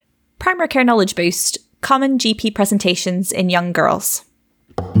Primary Care Knowledge Boost, Common GP Presentations in Young Girls.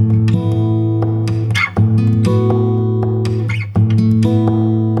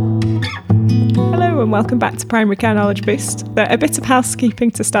 Hello and welcome back to Primary Care Knowledge Boost. A bit of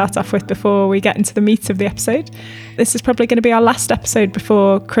housekeeping to start off with before we get into the meat of the episode. This is probably going to be our last episode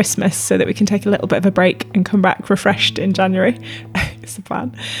before Christmas so that we can take a little bit of a break and come back refreshed in January. It's the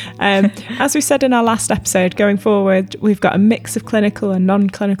plan. As we said in our last episode, going forward, we've got a mix of clinical and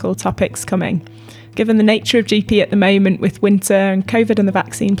non-clinical topics coming. Given the nature of GP at the moment with winter and COVID and the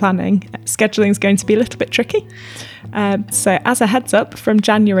vaccine planning, scheduling is going to be a little bit tricky. So as a heads up, from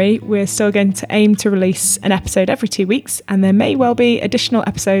January, we're still going to aim to release an episode every 2 weeks, and there may well be additional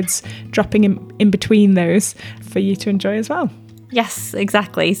episodes dropping in between those for you to enjoy as well. Yes,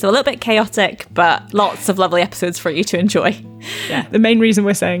 exactly. So a little bit chaotic, but lots of lovely episodes for you to enjoy. Yeah, the main reason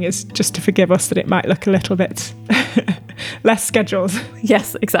we're saying is just to forgive us that it might look a little bit less scheduled.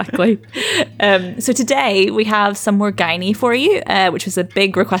 Yes, exactly. So today we have some more gynae for you, which was a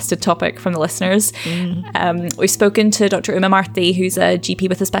big requested topic from the listeners. We've spoken to Dr. Uma Marthi, who's a GP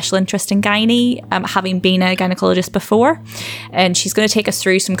with a special interest in gynae, having been a gynaecologist before. And she's going to take us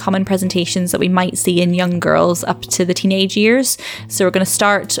through some common presentations that we might see in young girls up to the teenage years. So we're going to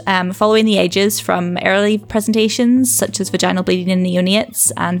start following the ages from early presentations, such as vaginal bleeding in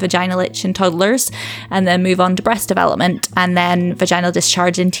neonates and vaginal itch in toddlers, and then move on to breast development and then vaginal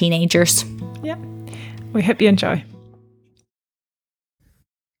discharge in teenagers. Yeah, we hope you enjoy.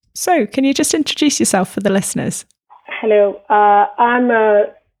 So, can you just introduce yourself for the listeners? Hello, I'm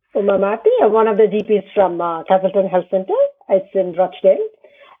Uma Marthi. I'm one of the GPs from Castleton Health Centre. It's in Rochdale.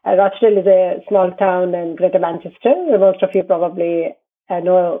 Rochdale is a small town in Greater Manchester. Most of you probably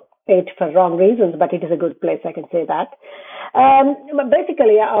know it for wrong reasons, but it is a good place, I can say that.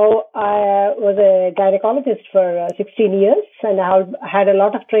 Basically, I was a gynecologist for 16 years, and I had a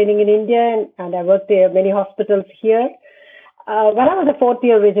lot of training in India, and I worked in many hospitals here. When I was a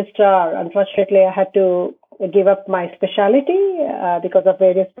fourth-year registrar, unfortunately, I had to give up my specialty because of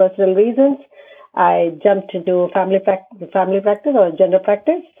various personal reasons. I jumped into family practice or general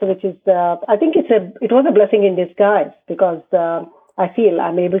practice, which is, I think it was a blessing in disguise because I feel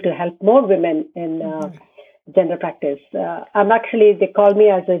I'm able to help more women in general practice. They call me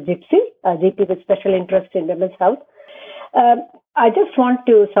as a gypsy, a GP with special interest in women's health. I just want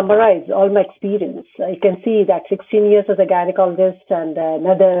to summarize all my experience. You can see that 16 years as a gynecologist and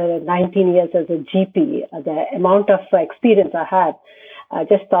another 19 years as a GP, the amount of experience I had, I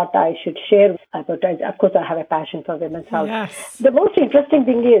just thought I should share. But of course, I have a passion for women's health. Yes. The most interesting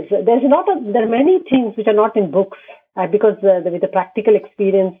thing is there are many things which are not in books because with the practical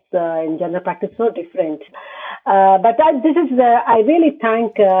experience in general practice, so different. I really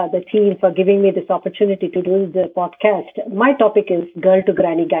thank the team for giving me this opportunity to do the podcast. My topic is Girl to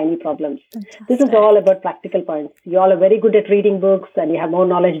Granny Gynae Problems. Fantastic. This is all about practical points. You all are very good at reading books and you have more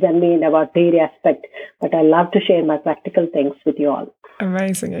knowledge than me about theory aspect, but I love to share my practical things with you all.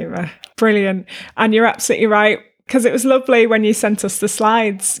 Amazing, Uma. Brilliant. And you're absolutely right, because it was lovely when you sent us the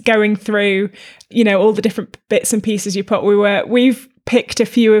slides going through, all the different bits and pieces you put. We've picked a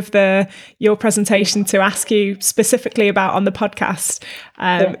few of your presentation to ask you specifically about on the podcast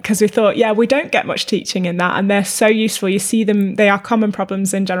because we thought, we don't get much teaching in that, and they're so useful. You see them; they are common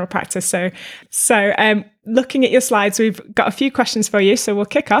problems in general practice. So looking at your slides, we've got a few questions for you. So we'll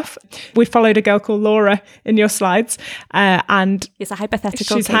kick off. We followed a girl called Laura in your slides, and it's a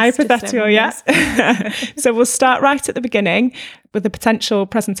hypothetical. She's hypothetical, yes. So we'll start right at the beginning with a potential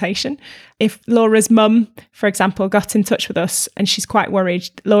presentation. If Laura's mum, for example, got in touch with us and she's quite worried,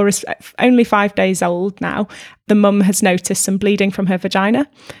 Laura's only 5 days old now, the mum has noticed some bleeding from her vagina.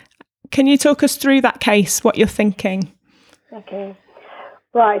 Can you talk us through that case, what you're thinking? Okay,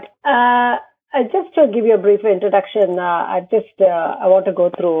 right. Just to give you a brief introduction, I want to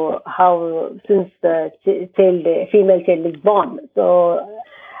go through how since the female child is born. So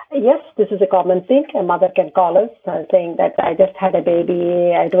yes, this is a common thing. A mother can call us saying that I just had a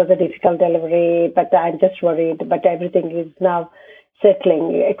baby, it was a difficult delivery, but I'm just worried, but everything is now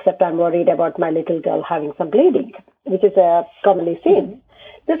settling, except I'm worried about my little girl having some bleeding, which is commonly seen.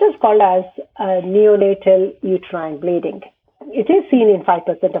 This is called as neonatal uterine bleeding. It is seen in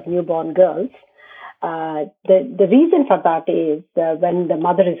 5% of newborn girls. The reason for that is when the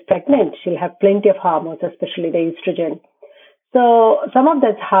mother is pregnant, she'll have plenty of hormones, especially the estrogen. So some of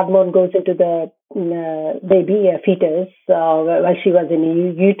that hormone goes into the baby, fetus, while she was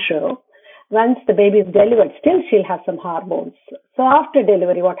in utero. Once the baby is delivered, still she'll have some hormones. So after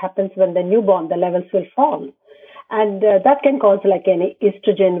delivery, what happens when the newborn, the levels will fall. And that can cause like an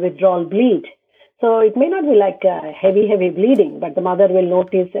estrogen withdrawal bleed. So it may not be like heavy bleeding, but the mother will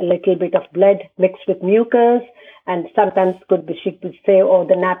notice a little bit of blood mixed with mucus, and sometimes she could say, oh,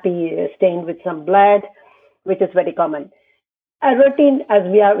 the nappy is stained with some blood, which is very common. A routine, as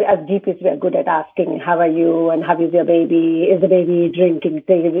GPs, we are good at asking, how are you and how is your baby? Is the baby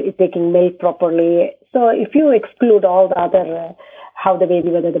taking milk properly? So if you exclude all the other,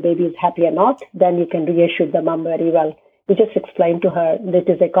 whether the baby is happy or not, then you can reassure the mom very well. We just explain to her that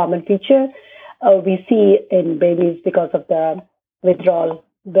is a common feature we see in babies because of the withdrawal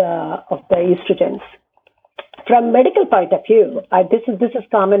of the estrogens. From medical point of view, this is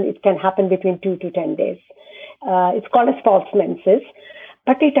common. It can happen between 2 to 10 days. It's called as false menses,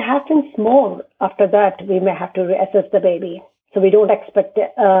 but it happens more after that. We may have to reassess the baby. So we don't expect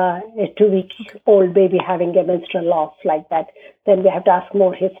a 2-week-old baby having a menstrual loss like that. Then we have to ask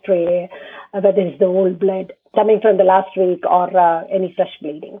more history, whether it's the old blood coming from the last week or any fresh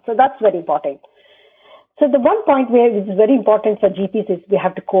bleeding. So that's very important. So the one point where it is very important for GPs is we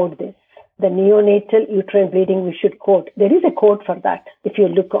have to code this. The neonatal uterine bleeding, we should code. There is a code for that. If you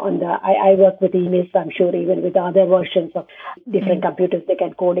look on I work with emails, I'm sure even with other versions of different computers, they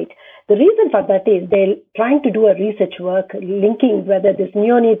can code it. The reason for that is they're trying to do a research work linking whether this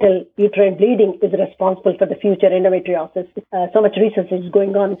neonatal uterine bleeding is responsible for the future endometriosis. So much research is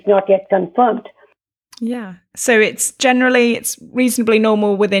going on. It's not yet confirmed. Yeah. So it's reasonably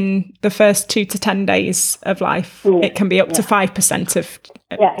normal within the first 2 to 10 days of life. It can be up to 5% of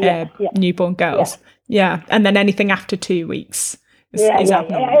newborn girls. Yeah. And then anything after 2 weeks is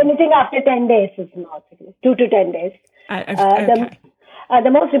abnormal. Anything after 10 days is not 2 to 10 days. Okay.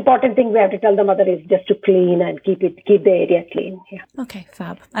 The most important thing we have to tell the mother is just to clean and keep the area clean. Yeah. Okay,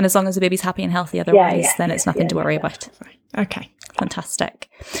 fab. And as long as the baby's happy and healthy otherwise, then it's nothing to worry about. Okay. Fantastic.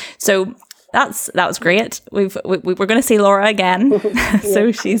 So that was great. We're going to see Laura again.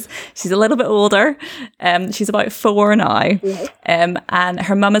 So she's a little bit older. She's about 4 now. And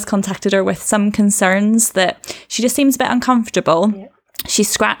her mum has contacted her with some concerns that she just seems a bit uncomfortable. Yeah. She's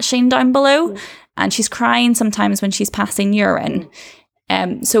scratching down below and she's crying sometimes when she's passing urine.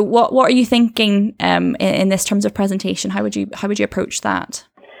 So what are you thinking in this terms of presentation? How would you approach that?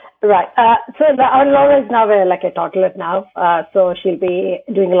 Right. So our Laura is now like a toddler now. So she'll be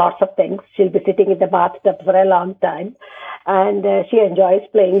doing lots of things. She'll be sitting in the bathtub for a long time. And she enjoys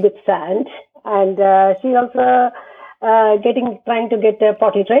playing with sand. And she also trying to get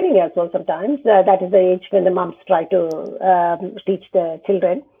potty training as well sometimes. That is the age when the moms try to teach the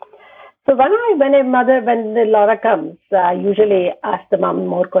children. So when Laura comes, I usually ask the mom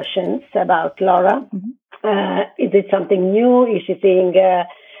more questions about Laura. Is it something new? Is she seeing...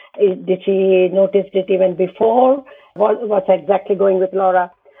 did she notice it even before? What's exactly going with Laura?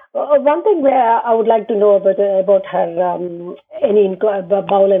 One thing where I would like to know about her any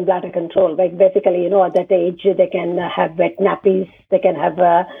bowel and bladder control. Like basically, at that age they can have wet nappies. They can have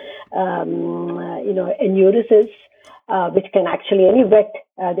enuresis, which can actually any wet.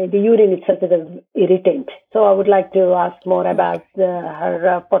 The urine itself is an irritant. So I would like to ask more about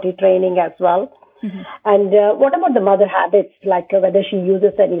her potty training as well. And what about the mother habits, like whether she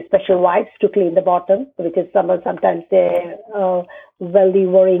uses any special wipes to clean the bottom, which is sometimes the wealthy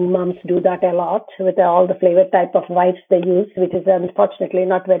worrying moms do that a lot with all the flavored type of wipes they use, which is unfortunately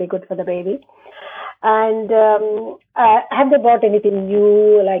not very good for the baby. And have they bought anything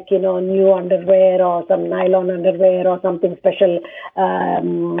new, like, new underwear or some nylon underwear or something special?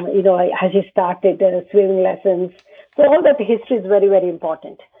 Has she started swimming lessons? So all that history is very, very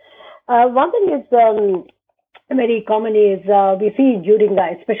important. One thing is very common is we see during,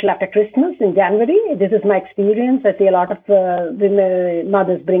 especially after Christmas in January, this is my experience. I see a lot of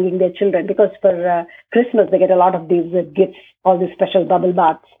mothers bringing their children because for Christmas they get a lot of these gifts, all these special bubble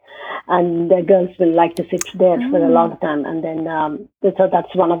baths, and the girls will like to sit there for a long time. And then so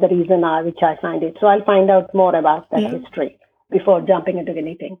that's one of the reasons which I find it. So I'll find out more about that history before jumping into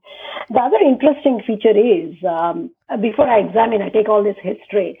anything. The other interesting feature is, before I examine, I take all this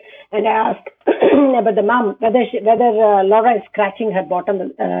history and I ask about the mom, whether Laura is scratching her bottom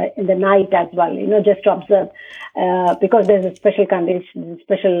in the night as well, just to observe, because there's a special condition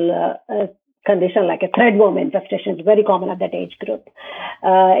like a threadworm infestation. It's very common at that age group.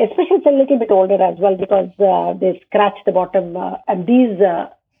 Especially it's a little bit older as well because they scratch the bottom, and these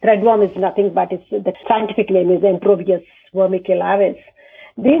threadworm is nothing but the scientific name is Improvius vermicularis.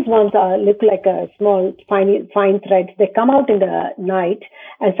 These ones look like a small fine threads. They come out in the night,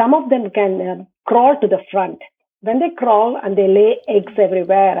 and some of them can crawl to the front. when they crawl and they lay eggs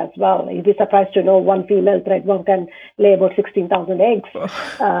everywhere as well. You'd be surprised to know one female threadworm can lay about 16,000 eggs.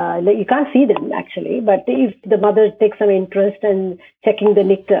 You can't see them actually, but if the mother takes some interest in checking the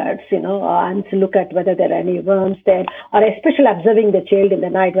knickers, and to look at whether there are any worms there, or especially observing the child in the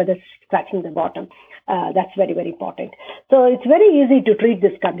night, whether it's scratching the bottom. That's very, very important. So it's very easy to treat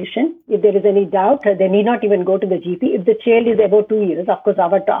this condition. If there is any doubt, they need not even go to the GP. If the child is about 2 years, of course,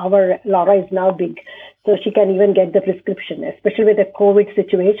 our Laura is now big, so she can even get the prescription, especially with the COVID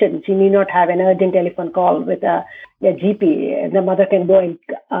situation. She need not have an urgent telephone call with a GP. The mother can go and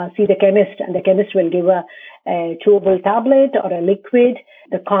see the chemist, and the chemist will give a chewable tablet or a liquid.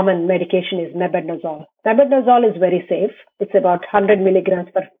 The common medication is mebendazole. Mebendazole is very safe. It's about 100 milligrams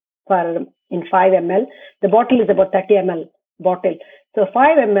per in 5 ml. The bottle is about 30 ml bottle. So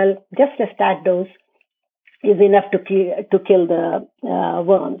 5 ml, just a stat dose, is enough to kill the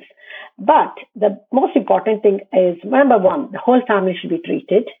worms. But the most important thing is, number one, the whole family should be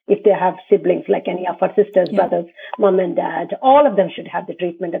treated. If they have siblings, like any of our sisters, brothers, mom and dad, all of them should have the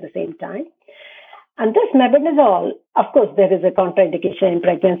treatment at the same time. And this mebendazole, of course, there is a contraindication in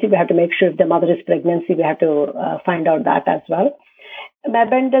pregnancy. We have to make sure if the mother is pregnant, we have to find out that as well.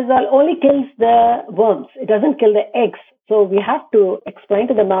 Mebendazole only kills the worms. It doesn't kill the eggs. So we have to explain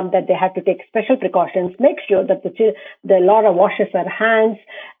to the mom that they have to take special precautions, make sure that the Laura washes her hands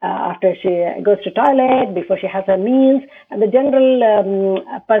after she goes to toilet, before she has her meals, and the general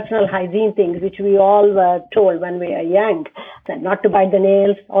personal hygiene things which we all were told when we are young, and not to bite the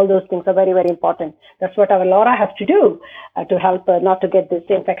nails. All those things are very, very important. That's what our Laura has to do to help her not to get this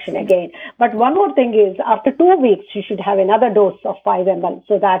infection again. But one more thing is, after 2 weeks, she should have another dose of 5 ml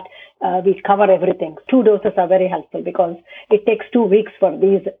so that we cover everything. 2 doses are very helpful because it takes 2 weeks for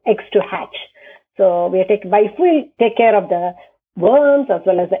these eggs to hatch. So if we take care of the worms as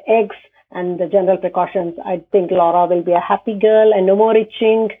well as the eggs and the general precautions, I think Laura will be a happy girl and no more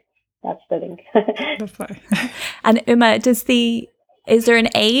itching. That's the thing. And Uma, is there an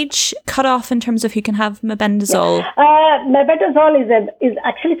age cutoff in terms of who can have mebendazole? Mebendazole is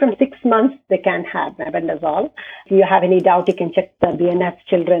actually from 6 months they can have mebendazole. If you have any doubt, you can check the BNF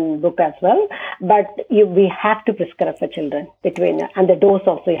children book as well. But we have to prescribe for children and the dose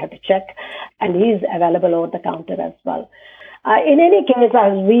also you have to check. And he is available over the counter as well. In any case,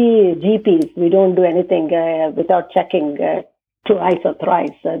 as we GPs, we don't do anything without checking twice or thrice.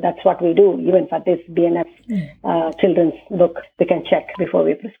 That's what we do. Even for this BNF children's book, we can check before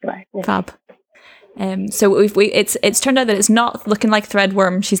we prescribe. Yeah. Fab. So it's turned out that it's not looking like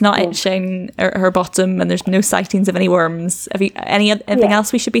threadworm. She's not itching her bottom, and there's no sightings of any worms. Have you anything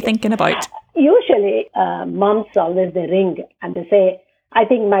else we should be thinking about? Usually, moms always they ring and they say, "I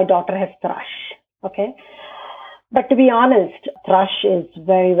think my daughter has thrush." Okay. But to be honest, thrush is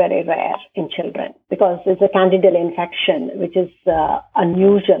very, very rare in children because it's a candidal infection, which is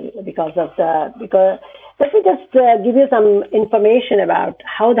unusual because let me just give you some information about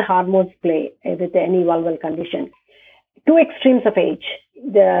how the hormones play with any vulval condition. 2 extremes of age.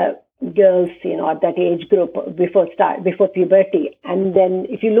 The girls, at that age group before puberty, and then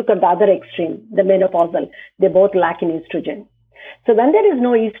if you look at the other extreme, the menopausal, they both lack in estrogen. So when there is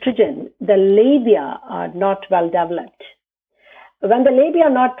no estrogen, the labia are not well developed. When the labia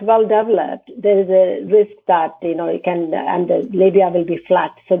are not well developed, there is a risk that, it can, and the labia will be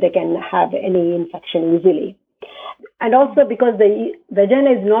flat, so they can have any infection easily. And also because the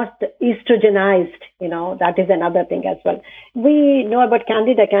vagina is not estrogenized, that is another thing as well. We know about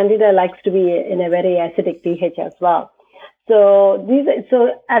Candida. Candida likes to be in a very acidic pH as well. So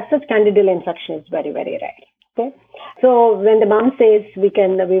as such, candidal infection is very, very rare. Okay. So when the mom says we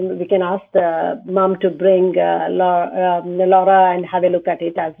can ask the mom to bring Laura and have a look at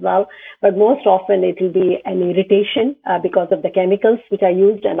it as well. But most often it will be an irritation because of the chemicals which are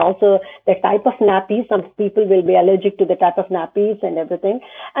used and also the type of nappies. Some people will be allergic to the type of nappies and everything.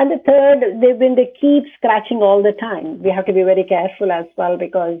 And the third, when they keep scratching all the time, we have to be very careful as well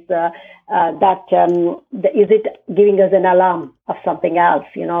because is it giving us an alarm of something else?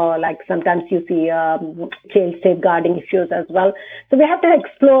 Like sometimes you see child safeguarding issues as well. So we have to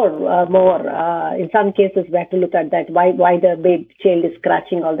explore more. In some cases, we have to look at that. Why the baby child is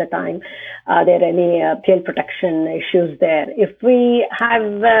scratching all the time? Are there any child protection issues there? If we have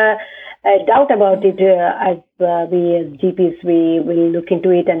a doubt about it, as we as GPs, we will look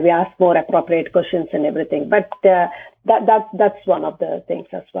into it and we ask more appropriate questions and everything. But that's one of the things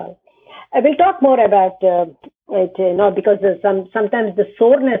as well. We'll talk more about it, because sometimes the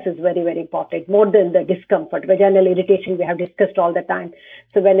soreness is very, very important, more than the discomfort. Vaginal irritation we have discussed all the time.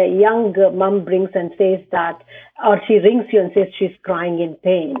 So when a young mom brings and says that, or she rings you and says she's crying in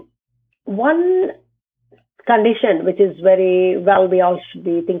pain, one condition, which is very well we all should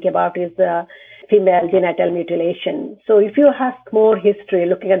be thinking about, is female genital mutilation. So if you have more history,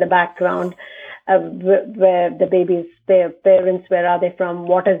 looking at the background, where the baby's parents, where are they from,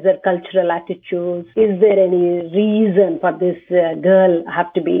 what is their cultural attitudes, is there any reason for this girl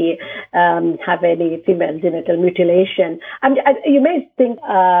have to be have any female genital mutilation? And you may think,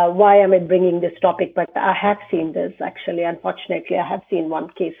 why am I bringing this topic? But I have seen this, actually. Unfortunately, I have seen one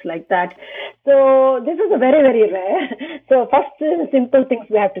case like that. So this is a very, very rare. So first, simple things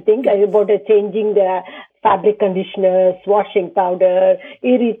we have to think about changing the fabric conditioners, washing powder,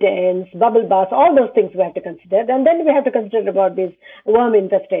 irritants, bubble baths, all those things we have to consider. And then we have to consider about these worm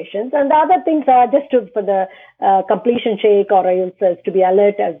infestations. And the other things are just for the completion shake, or else to be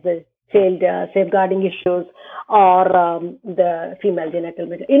alert as the child safeguarding issues, or the female genital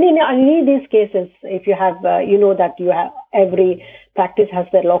mutilation. In any of these cases, if you have, that you have, every practice has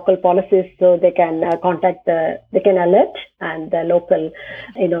their local policies, so they can they can alert, and the local,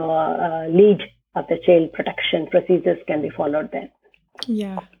 lead of the child protection procedures can be followed then.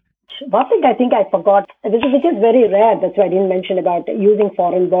 Yeah. One thing I think I forgot, which is very rare, that's why I didn't mention about using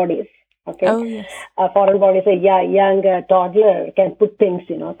foreign bodies. Okay. Oh, yes. Foreign bodies, a young toddler can put things,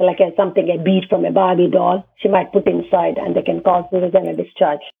 so like a bead from a Barbie doll, she might put inside, and they can cause vaginal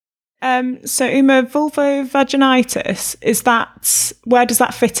discharge. So Uma, vulvovaginitis, where does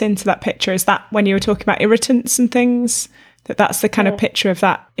that fit into that picture? Is that when you were talking about irritants and things? That's the kind of picture of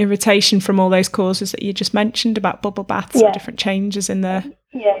that irritation from all those causes that you just mentioned about bubble baths or different changes in there?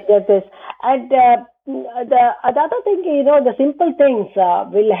 Yeah, yes. And the other thing, the simple things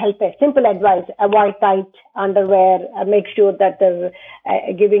will help. Simple advice: avoid tight underwear. Make sure that they're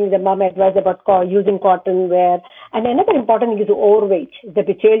giving the mom advice about using cotton wear. And another important thing is overweight. If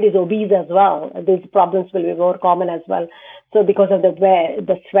the child is obese as well, these problems will be more common as well. So because of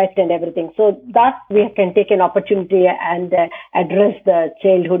the sweat and everything. So that we can take an opportunity and address the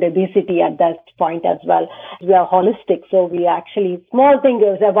childhood obesity at that point as well. We are holistic. So we actually, small thing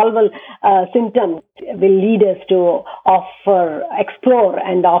is a vulval symptom will lead us to explore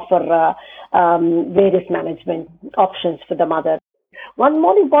and offer various management options for the mother. One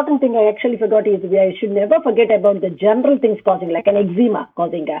more important thing I actually forgot is we should never forget about the general things causing, like an eczema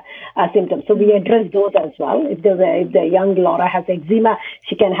causing a symptom. So we address those as well. If the young Laura has eczema,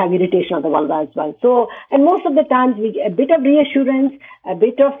 she can have irritation of the vulva as well. So, and most of the times a bit of reassurance, a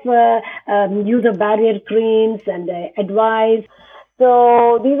bit of use of barrier creams and advice.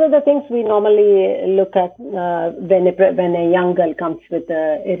 So these are the things we normally look at when a young girl comes with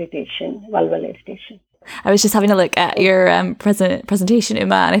irritation, vulval irritation. I was just having a look at your presentation,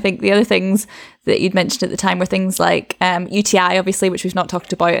 Uma, and I think the other things that you'd mentioned at the time were things like UTI, obviously, which we've not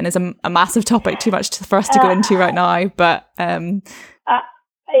talked about and is a massive topic, too much for us to go into right now. But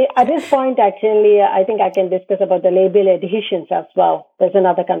at this point, actually, I think I can discuss about the labial adhesions as well. There's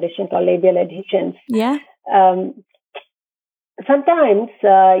another condition called labial adhesions. Yeah. Sometimes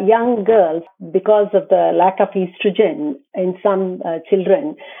young girls, because of the lack of estrogen in some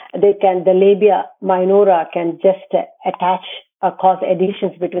children, the labia minora can just attach or cause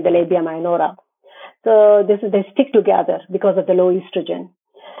adhesions between the labia minora. So they stick together because of the low estrogen.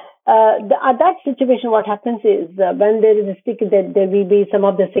 At that situation, what happens is when there is a stick, there will be some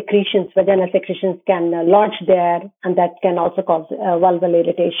of the secretions, vaginal secretions can lodge there, and that can also cause vulval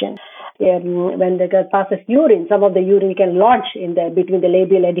irritation. When the girl passes urine, some of the urine can lodge in between the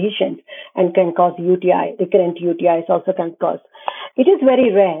labial adhesions and can cause UTI. Recurrent UTIs also can cause. It is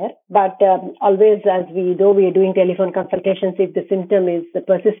very rare, but always, though we are doing telephone consultations, if the symptom is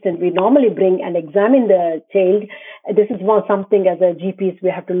persistent, we normally bring and examine the child. This is something as a GPs we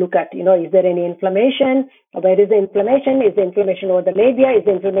have to look at. Is there any inflammation? Where is the inflammation? Is the inflammation over the labia? Is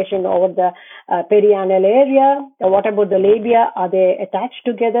the inflammation over the perianal area? What about the labia? Are they attached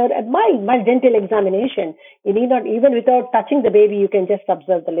together? My dental examination, you need not, even without touching the baby, you can just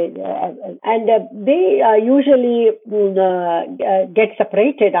observe the labia. And they usually get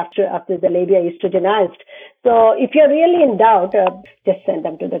separated after the labia is estrogenized. So if you're really in doubt, just send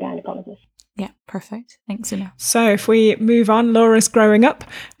them to the gynecologist. Yeah, perfect. Thanks, Una. So if we move on, Laura's growing up.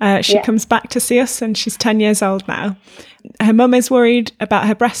 She comes back to see us and she's 10 years old now. Her mum is worried about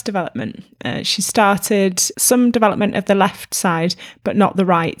her breast development. She started some development of the left side, but not the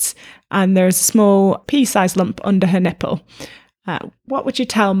right. And there's a small pea-sized lump under her nipple. What would you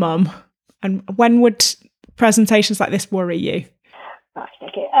tell mum? And when would presentations like this worry you?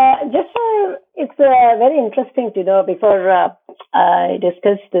 Okay. It's very interesting to know. Before I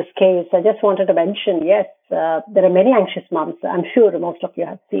discuss this case, I just wanted to mention, yes, there are many anxious moms. I'm sure most of you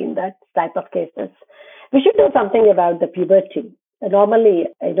have seen that type of cases. We should do something about the puberty. normally,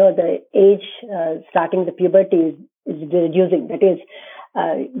 the age starting the puberty is reducing. That is,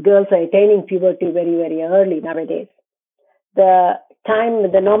 girls are attaining puberty very, very early nowadays. The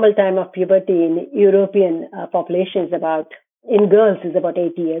normal time of puberty in European population in girls is about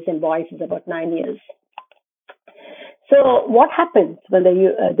 8 years, and boys is about 9 years. So what happens when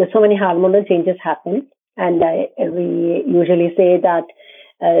there's so many hormonal changes happen? And we usually say that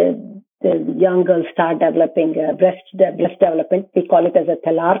the young girls start developing breast development. We call it as a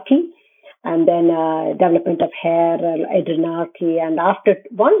thelarchy, and then development of hair, adrenarche. And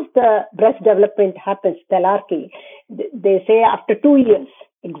once the breast development happens, thelarchy, they say after 2 years,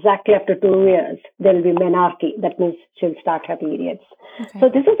 exactly after 2 years, there will be menarche. That means she'll start her periods. Okay. So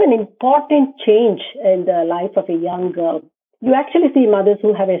this is an important change in the life of a young girl. You actually see mothers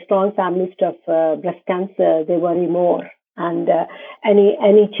who have a strong family history of breast cancer, they worry more. And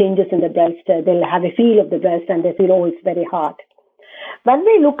any changes in the breast, they'll have a feel of the breast and they feel, it's very hard. When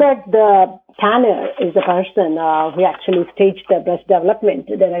we look at the Tanner is the person who actually staged the breast development.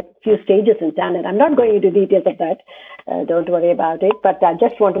 There are a few stages in Tanner. I'm not going into details of that. Don't worry about it. But I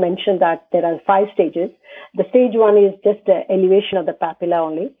just want to mention that there are 5 stages. The stage 1 is just the elevation of the papilla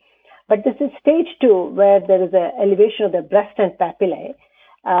only. But this is stage 2, where there is an elevation of the breast and papillae.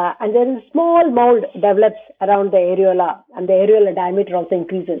 And there is a small mold develops around the areola, and the areola diameter also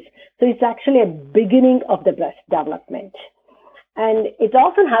increases. So it's actually a beginning of the breast development. And it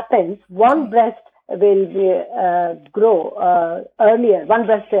often happens, one breast will grow earlier. One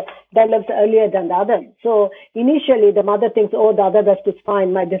breast develops earlier than the other. So initially the mother thinks, the other breast is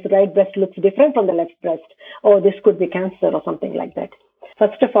fine. This right breast looks different from the left breast. This could be cancer or something like that.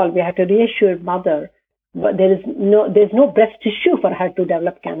 First of all, we have to reassure mother, but there's no breast tissue for her to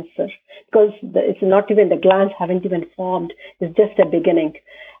develop cancer, because it's not even, the glands haven't even formed. It's just a beginning.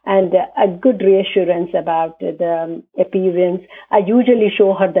 And a good reassurance about the appearance. I usually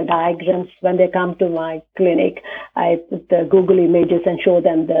show her the diagrams when they come to my clinic. I put the Google images and show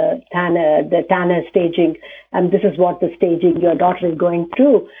them the Tanner staging. And this is what the staging your daughter is going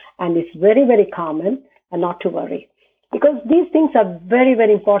through. And it's very, very common, and not to worry. Because these things are very,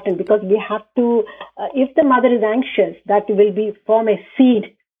 very important, because we have to, if the mother is anxious, that will form a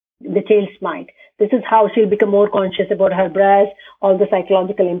seed in the child's mind. This is how she'll become more conscious about her breast. All the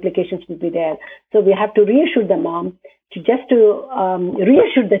psychological implications will be there. So we have to reassure the mom, to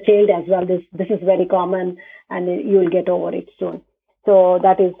reassure the child as well. This is very common, and you will get over it soon. So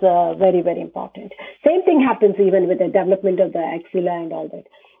that is very, very important. Same thing happens even with the development of the axilla and all that.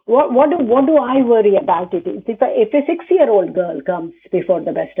 What do I worry about it? If a 6-year-old girl comes before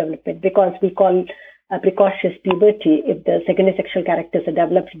the breast development, because we call a precocious puberty if the secondary sexual characters are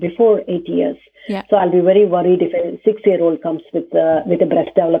developed before 8 years. Yeah. So I'll be very worried if a 6-year-old comes with a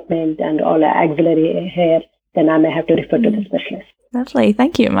breast development and all axillary hair, then I may have to refer to the specialist. Lovely.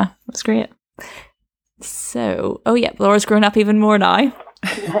 Thank you, Emma. That's great. So, Laura's grown up even more now.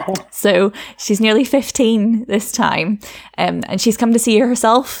 So she's nearly 15 this time, and she's come to see her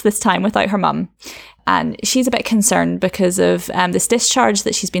herself this time without her mum. And she's a bit concerned because of this discharge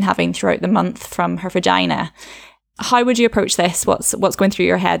that she's been having throughout the month from her vagina. How would you approach this? What's going through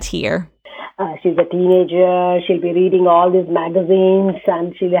your head here? She's a teenager. She'll be reading all these magazines,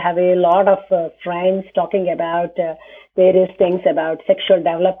 and she'll have a lot of friends talking about various things about sexual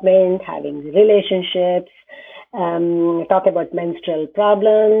development, having relationships, talk about menstrual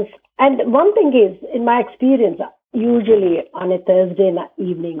problems. And one thing is, in my experience, usually on a Thursday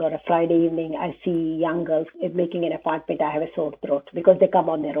evening or a Friday evening, I see young girls making an appointment. I have a sore throat, because they come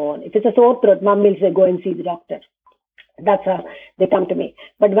on their own. If it's a sore throat, mom will say, go and see the doctor. That's how they come to me.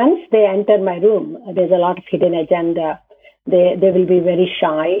 But once they enter my room, there's a lot of hidden agenda. They will be very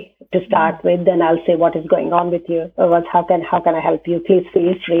shy to start with. Then I'll say, what is going on with you? Or how can I help you? Please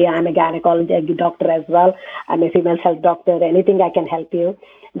feel free. I'm a gynecology doctor as well. I'm a female health doctor. Anything I can help you.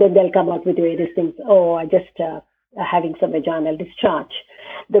 Then they'll come out with various things. I just having some vaginal discharge.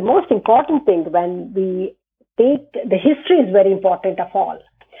 The most important thing when we take, the history is very important of all.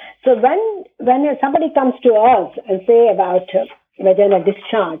 So when somebody comes to us and say about vaginal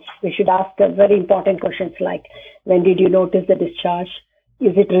discharge, we should ask very important questions like, when did you notice the discharge?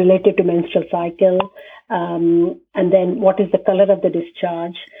 Is it related to menstrual cycle? And then what is the color of the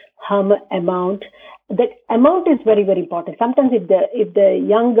discharge? How much amount? The amount is very, very important. Sometimes if the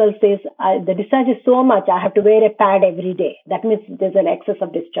young girl says, the discharge is so much, I have to wear a pad every day, that means there's an excess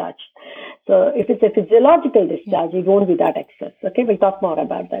of discharge. So if it's a physiological discharge, it won't be that excess. Okay, we'll talk more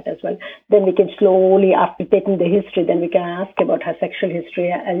about that as well. Then we can slowly, after taking the history, then we can ask about her sexual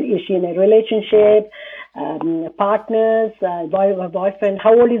history. Is she in a relationship? Partners, boyfriend?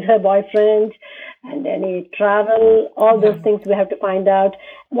 How old is her boyfriend? and any travel, all those things we have to find out.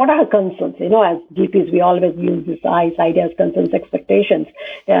 What are her concerns? As GPs, we always use this ideas, concerns, expectations.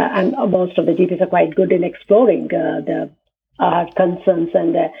 And most of the GPs are quite good in exploring the concerns,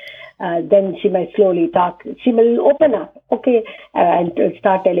 and then she might slowly talk. She will open up, and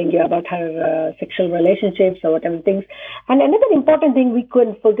start telling you about her sexual relationships or whatever things. And another important thing we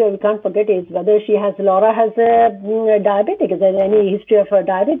can't forget is whether Laura has a diabetic. Is there any history of her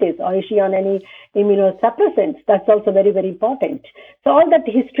diabetes, or is she on any immunosuppressants? That's also very, very important. So all that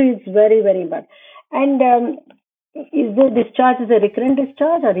history is very, very important. And is the discharge a recurrent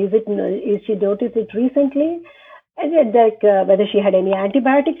discharge, or is she noticed it recently? Whether she had any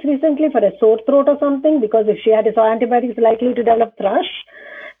antibiotics recently for a sore throat or something, because if she had antibiotics, likely to develop thrush.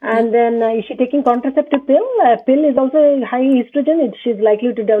 And then is she taking contraceptive pill? Pill is also high estrogen. She's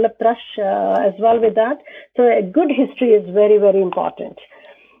likely to develop thrush as well with that. So a good history is very, very important.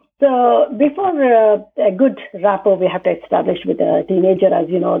 So before a good rapport we have to establish with a teenager, as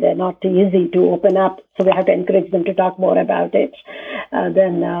you know, they're not easy to open up. So we have to encourage them to talk more about it.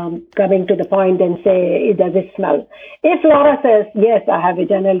 Then coming to the point and say, does it smell? If Laura says, yes, I have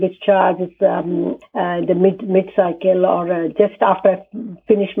vaginal discharge, it's the mid-cycle, or just after I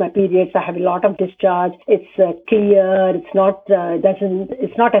finish my periods, I have a lot of discharge. It's clear. It's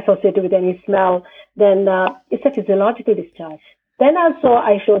not associated with any smell. Then it's a physiological discharge. Then also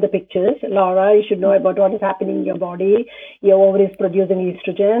I show the pictures. Laura, you should know about what is happening in your body. Your ovaries producing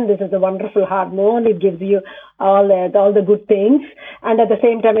estrogen. This is a wonderful hormone. It gives you all the good things, and at the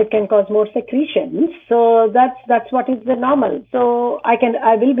same time it can cause more secretions. So that's what is the normal. So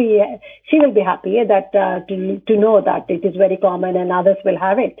she will be happy that to know that it is very common and others will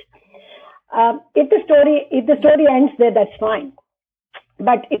have it. If the story ends there, that's fine.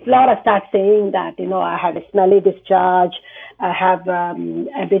 But if Laura starts saying that, I have a smelly discharge, I have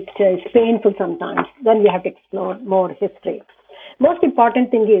it's painful sometimes, then we have to explore more history. Most important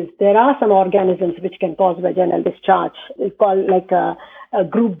thing is there are some organisms which can cause vaginal discharge. It's called a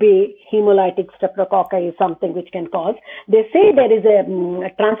group B hemolytic streptococci is something which can cause. They say there is a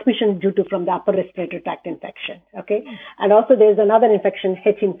transmission due to from the upper respiratory tract infection. Okay, and also there is another infection,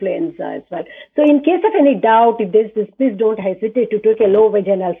 H. influenza as well. So in case of any doubt, if there's this, please don't hesitate to take a low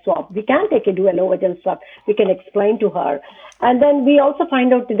vaginal swab. We can do a low vaginal swab. We can explain to her, and then we also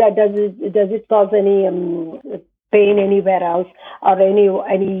find out that does it cause any pain anywhere else, or any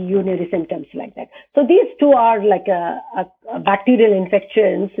urinary symptoms like that. So these two are like a bacterial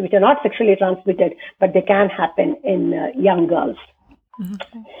infections which are not sexually transmitted, but they can happen in young girls.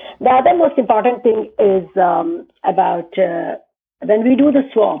 Mm-hmm. The other most important thing is about when we do the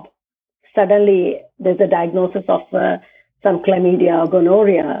swab, suddenly there's a diagnosis of some chlamydia or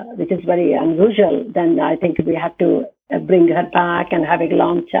gonorrhea, which is very unusual. Then I think we have to bring her back and have a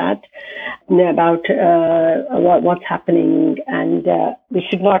long chat about what's happening. And we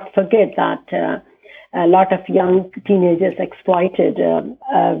should not forget that a lot of young teenagers exploited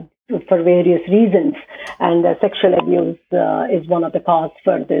for various reasons, and sexual abuse is one of the causes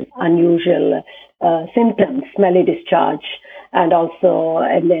for this unusual symptoms, smelly discharge, and also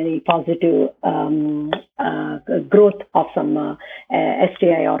any positive growth of some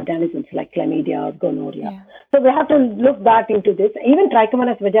STI organisms like chlamydia or gonorrhea. Yeah. So we have to look back into this. Even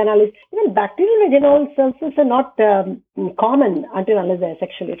Trichomonas vaginalis, even bacterial vaginal ulcers are not common until unless they are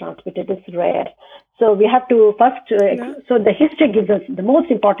sexually transmitted. It's rare. So we have to first, so the history gives us, the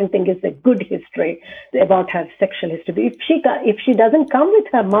most important thing is a good history about her sexual history. If she doesn't come with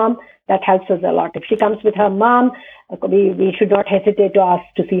her mom, that helps us a lot. If she comes with her mom, we should not hesitate to ask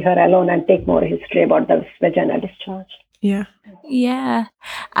to see her alone and take more history about the vaginal discharge. Yeah. Yeah.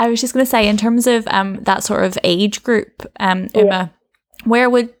 I was just going to say, in terms of that sort of age group, Uma, where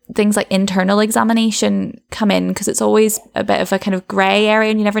would things like internal examination come in? Because it's always a bit of a kind of grey area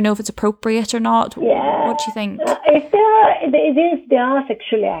and you never know if it's appropriate or not. Yeah. What do you think? If they are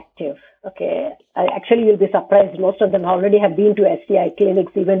sexually active, okay, actually you'll be surprised. Most of them already have been to STI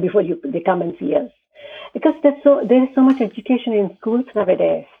clinics even before they come and see us. Because there is so much education in schools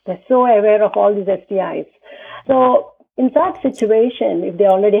nowadays. They're so aware of all these STIs. So in that situation, if they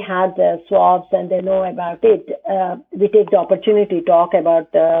already had the swabs and they know about it, we take the opportunity to talk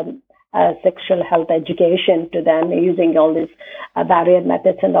about sexual health education to them using all these barrier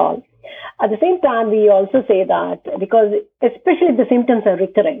methods and all. At the same time, we also say that because especially if the symptoms are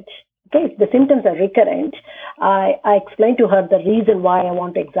recurrent, okay, if the symptoms are recurrent, I explain to her the reason why I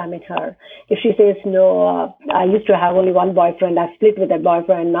want to examine her. If she says, no, I used to have only one boyfriend, I split with that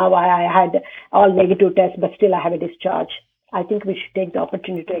boyfriend, now I had all negative tests, but still I have a discharge, I think we should take the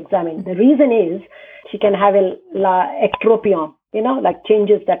opportunity to examine. The reason is she can have a ectropion. like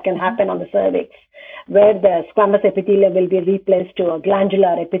changes that can happen on the cervix, where the squamous epithelium will be replaced to a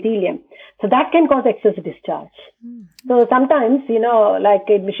glandular epithelium. So that can cause excess discharge. So sometimes, she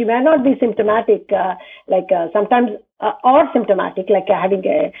may not be symptomatic, sometimes, or symptomatic, like having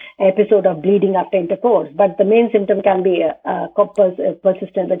an episode of bleeding after intercourse, but the main symptom can be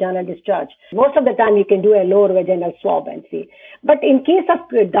persistent vaginal discharge. Most of the time, you can do a lower vaginal swab and see. But in case of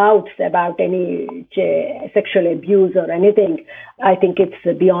doubts about any sexual abuse or anything, I think it's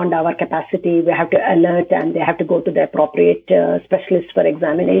beyond our capacity. We have to alert, and they have to go to the appropriate specialist for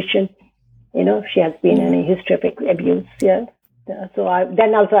examination. If she has been any history of abuse. Yeah. So I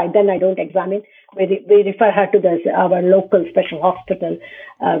don't examine. We refer her to our local special hospital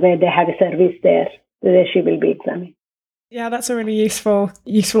where they have a service there where she will be examined. Yeah, that's a really useful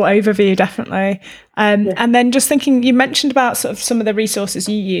overview, definitely. And then just thinking, you mentioned about sort of some of the resources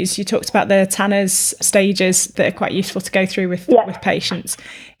you use. You talked about the Tanner's stages that are quite useful to go through with patients.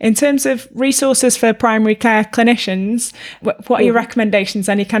 In terms of resources for primary care clinicians, what are your recommendations?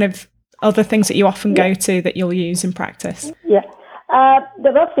 Any kind of other things that you often go to that you'll use in practice? Yeah.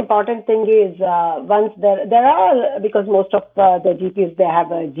 The most important thing is once there are, because most of the GPs, they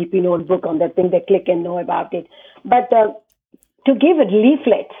have a GP notebook on that thing, they click and know about it. But to give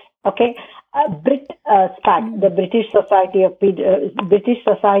leaflets, okay, SPAC, the British Society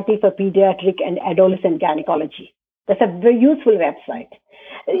for Pediatric and Adolescent Gynecology. That's a very useful website.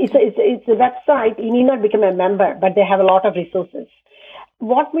 It's a website. You need not become a member, but they have a lot of resources.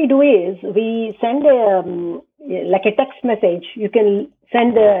 What we do is we send like a text message. You can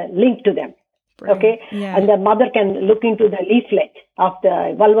send a link to them. Brilliant. Okay. Yeah. And the mother can look into the leaflet of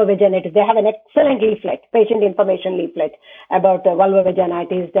the vulvovaginitis. They have an excellent leaflet, patient information leaflet about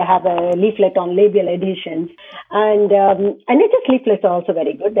vulvovaginitis. They have a leaflet on labial adhesions. And NHS leaflets are also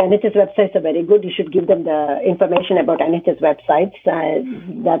very good. The NHS websites are very good. You should give them the information about NHS websites.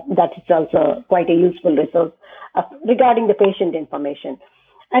 That is also quite a useful resource regarding the patient information.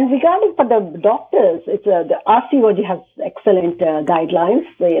 And regarding for the doctors, the RCOG has excellent guidelines.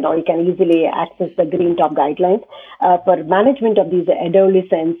 So, you can easily access the Green Top guidelines. For management of these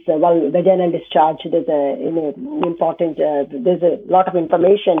adolescents, vaginal discharge, there's a lot of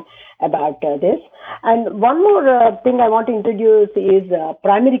information about this. And one more thing I want to introduce is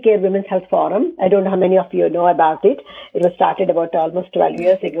Primary Care Women's Health Forum. I don't know how many of you know about it. It was started about almost 12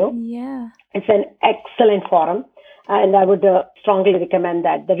 years ago. Yeah. It's an excellent forum. And I would strongly recommend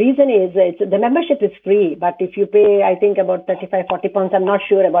that. The reason is the membership is free, but if you pay, I think about 35, 40 pounds, I'm not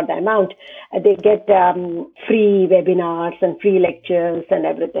sure about the amount, they get free webinars and free lectures and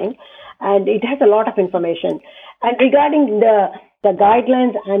everything. And it has a lot of information. And regarding the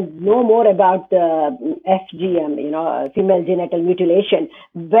guidelines and know more about the FGM, female genital mutilation,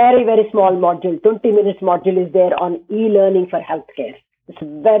 very, very small module, 20 minutes module is there on e-learning for healthcare. It's a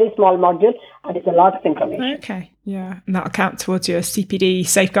very small module and it's a lot of information. Okay, yeah. And that'll count towards your CPD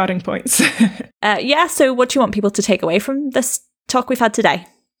safeguarding points. So what do you want people to take away from this talk we've had today?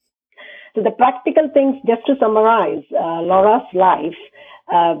 So the practical things, just to summarize, Laura's life,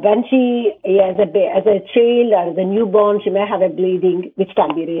 when she, as a child or as a newborn, she may have a bleeding, which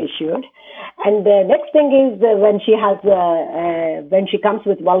can be reassured. And the next thing is when she comes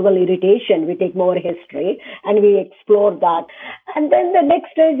with vulval irritation, we take more history and we explore that. And then the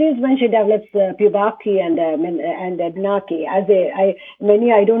next stage is when she develops pubarchy and menarche.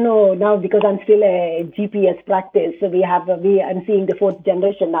 I don't know now because I'm still a GPS practice. So I'm seeing the fourth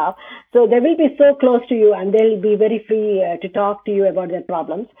generation now. So they will be so close to you and they'll be very free to talk to you about their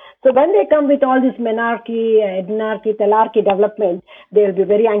problems. So when they come with all this menarche, adnarche, telarche development, they'll be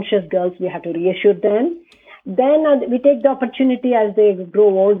very anxious girls. We have to reassure them. Then we take the opportunity as they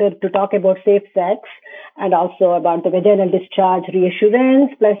grow older to talk about safe sex and also about the vaginal discharge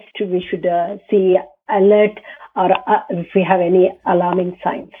reassurance. Plus, we should see alert or if we have any alarming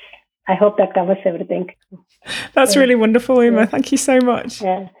signs. I hope that covers everything. That's really wonderful, Uma. Yeah. Thank you so much.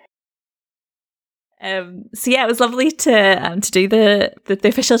 Yeah. It was lovely to do the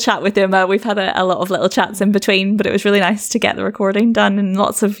official chat with Uma. We've had a lot of little chats in between, but it was really nice to get the recording done and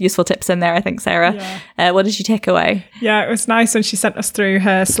lots of useful tips in there, I think, Sarah. Yeah. What did you take away? Yeah, it was nice when she sent us through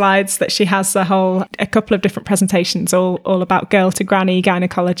her slides that she has a couple of different presentations all about girl to granny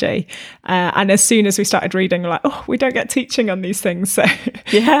gynecology. And as soon as we started reading, we're like, oh, we don't get teaching on these things. So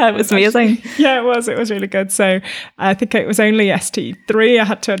yeah, it was amazing. Yeah, it was really good. So I think it was only ST3, I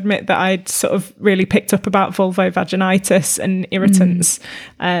had to admit, that I'd sort of really picked up about vulvovaginitis and irritants.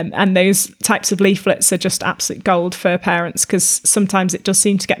 And those types of leaflets are just absolute gold for parents because sometimes it does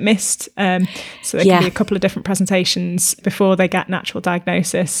seem to get missed. So there can be a couple of different presentations before they get natural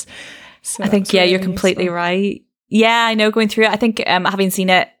diagnosis. So I think, you're completely right. Yeah, I know, going through it. I think having seen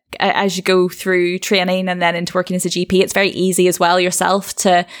it as you go through training and then into working as a GP, it's very easy as well yourself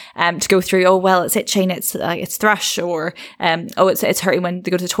to go through, oh, well, it's itching, it's thrush, or it's hurting when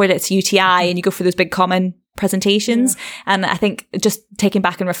they go to the toilet, it's UTI, and you go for those big common presentations. And I think just taking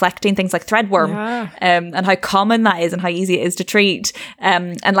back and reflecting things like threadworm and how common that is and how easy it is to treat.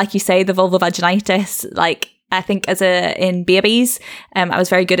 And like you say, the vulvovaginitis, like, I think in babies, I was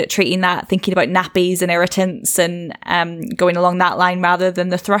very good at treating that, thinking about nappies and irritants and going along that line rather than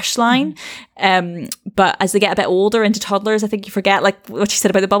the thrush line. But as they get a bit older into toddlers, I think you forget, like what you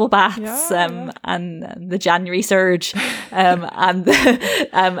said about the bubble baths and the January surge and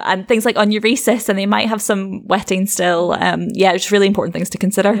things like enuresis, and they might have some wetting still. It's really important things to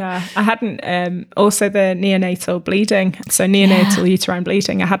consider. Yeah, I hadn't, also the neonatal bleeding, so neonatal uterine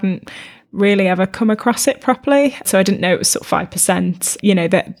bleeding, I hadn't really ever come across it properly, so I didn't know it was sort of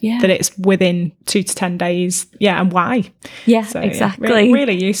 5%, that it's within 2 to 10 days, and why. Exactly. Really,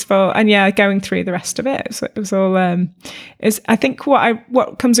 really useful. And going through the rest of it was all I think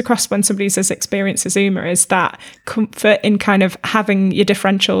what comes across when somebody's as experienced as Uma is that comfort in kind of having your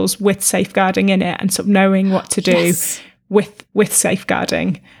differentials with safeguarding in it and sort of knowing what to do with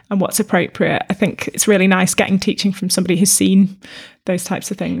safeguarding and what's appropriate. I think it's really nice getting teaching from somebody who's seen those types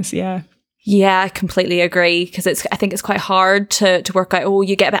of things. Yeah, I completely agree, because I think it's quite hard to work out,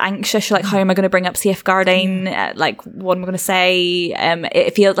 you get a bit anxious, you're like, how am I going to bring up safeguarding? Like, what am I going to say?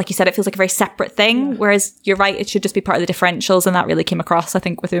 It feels, like you said, it feels like a very separate thing, whereas you're right, it should just be part of the differentials, and that really came across, I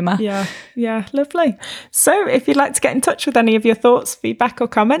think, with Uma. Yeah, lovely. So if you'd like to get in touch with any of your thoughts, feedback or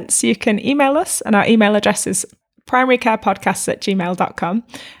comments, you can email us, and our email address is primarycarepodcasts@gmail.com.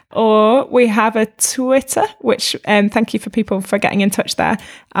 Or we have a Twitter, which thank you for people for getting in touch there.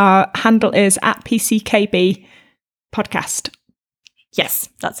 Our handle is @PCKB podcast. Yes,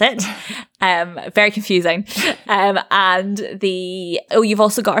 that's it. Very confusing. And you've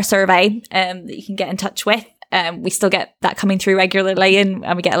also got our survey that you can get in touch with. We still get that coming through regularly, and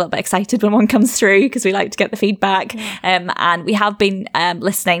we get a little bit excited when one comes through because we like to get the feedback. And we have been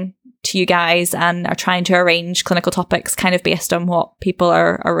listening to you guys and are trying to arrange clinical topics kind of based on what people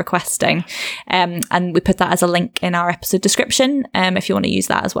are requesting. And we put that as a link in our episode description if you want to use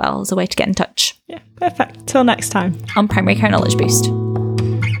that as well as a way to get in touch. Yeah, perfect. Till next time on Primary Care Knowledge Boost.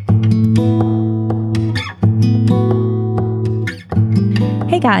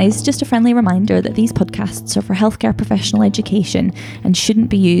 Hey guys, just a friendly reminder that these podcasts are for healthcare professional education and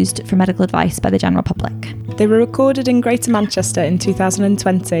shouldn't be used for medical advice by the general public. They were recorded in Greater Manchester in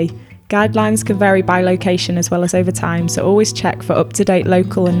 2020. Guidelines can vary by location as well as over time, so always check for up-to-date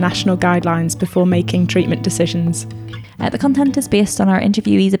local and national guidelines before making treatment decisions. The content is based on our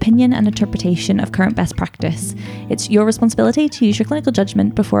interviewee's opinion and interpretation of current best practice. It's your responsibility to use your clinical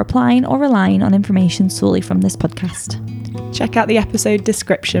judgment before applying or relying on information solely from this podcast. Check out the episode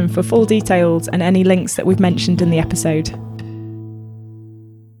description for full details and any links that we've mentioned in the episode.